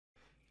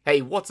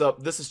Hey, what's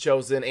up? This is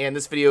Chosen, and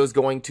this video is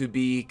going to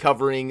be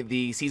covering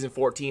the Season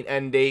 14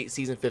 end date,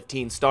 Season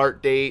 15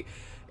 start date,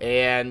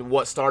 and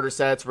what starter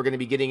sets we're going to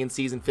be getting in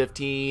Season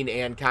 15,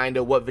 and kind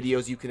of what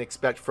videos you can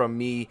expect from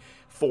me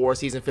for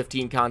Season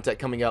 15 content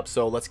coming up,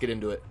 so let's get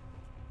into it.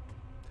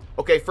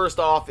 Okay, first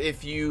off,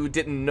 if you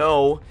didn't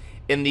know,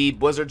 in the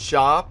Blizzard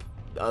shop,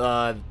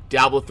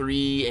 Diablo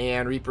 3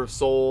 and Reaper of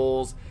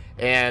Souls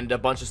and a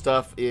bunch of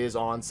stuff is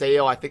on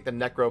sale. I think the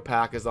Necro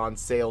Pack is on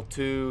sale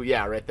too.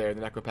 Yeah, right there.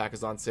 The Necro Pack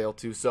is on sale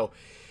too. So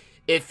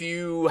if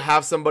you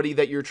have somebody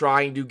that you're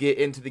trying to get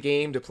into the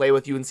game to play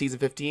with you in Season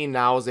 15,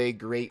 now is a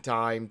great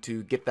time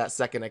to get that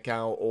second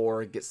account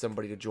or get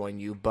somebody to join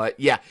you. But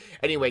yeah,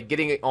 anyway,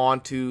 getting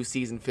on to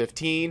Season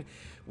 15,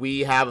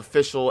 we have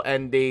official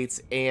end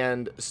dates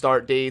and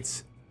start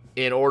dates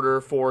in order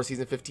for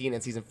Season 15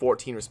 and Season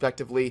 14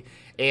 respectively,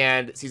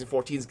 and Season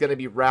 14 is going to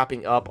be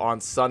wrapping up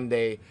on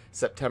Sunday,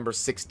 September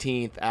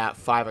 16th at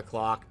 5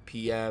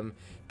 p.m.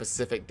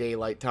 Pacific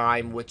Daylight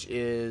Time, which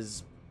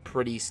is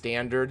pretty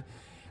standard.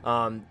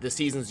 The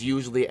seasons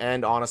usually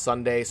end on a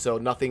Sunday, so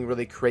nothing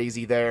really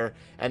crazy there.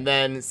 And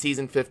then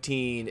Season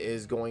 15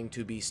 is going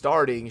to be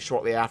starting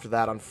shortly after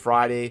that on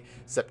Friday,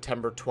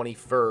 September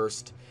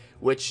 21st,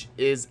 which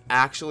is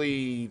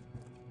actually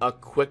a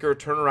quicker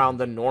turnaround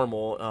than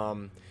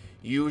normal.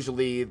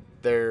 Usually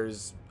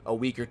there's a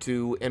week or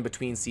two in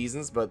between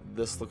seasons, but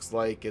this looks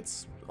like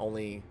it's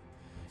only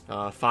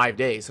 5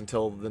 days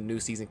until the new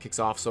season kicks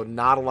off, so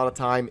not a lot of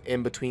time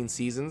in between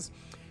seasons.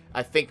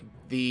 I think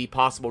the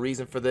possible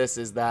reason for this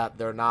is that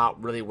they're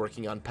not really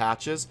working on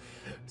patches,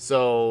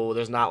 so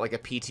there's not like a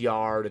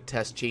PTR to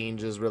test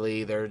changes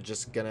really. They're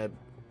just gonna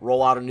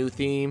roll out a new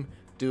theme,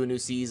 do a new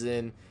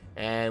season,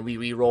 and we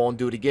re-roll and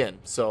do it again.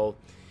 So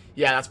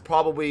yeah, that's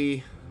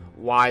probably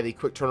why the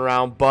quick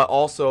turnaround. But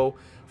also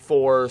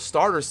for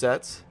starter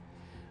sets,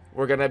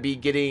 we're going to be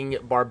getting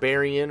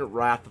Barbarian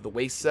Wrath of the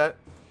Waste set,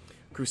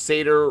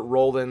 Crusader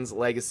Roland's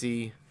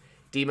Legacy,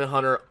 Demon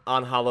Hunter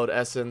Unhallowed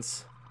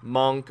Essence,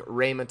 Monk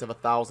Raiment of a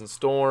Thousand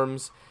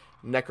Storms,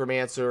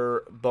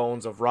 Necromancer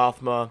Bones of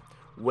Rothma,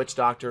 Witch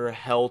Doctor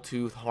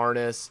Helltooth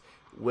Harness,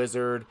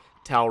 Wizard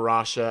Tal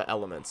Rasha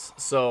Elements.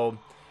 So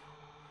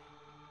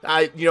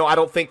I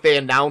don't think they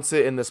announce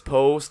it in this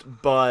post,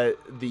 but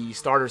the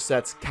starter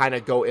sets kind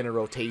of go in a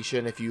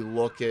rotation. If you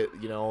look at,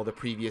 the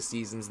previous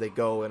seasons, they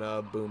go in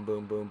a boom,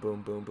 boom, boom,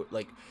 boom, boom, boom.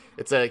 Like,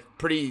 it's a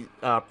pretty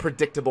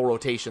predictable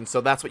rotation.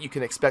 So that's what you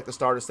can expect the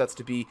starter sets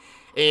to be.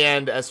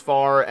 And as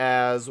far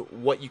as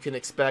what you can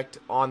expect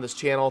on this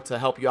channel to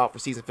help you out for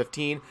Season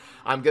 15,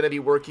 I'm going to be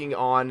working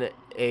on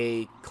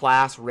a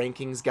class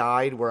rankings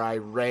guide where I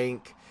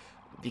rank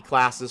the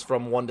classes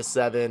from 1 to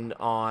 7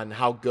 on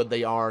how good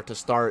they are to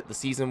start the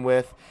season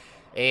with.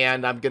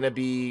 And I'm going to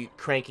be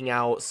cranking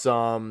out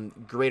some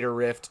Greater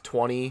Rift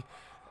 20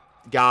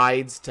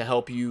 guides to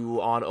help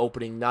you on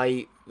opening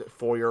night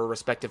for your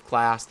respective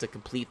class to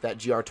complete that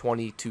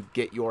GR20 to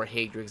get your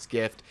Haedrig's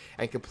gift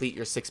and complete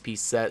your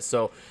 6-piece set.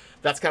 So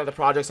that's kind of the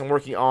projects I'm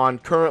working on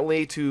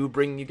currently to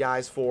bring you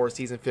guys for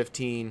Season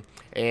 15.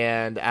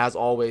 And as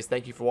always,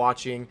 thank you for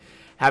watching.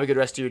 Have a good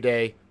rest of your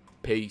day.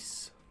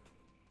 Peace.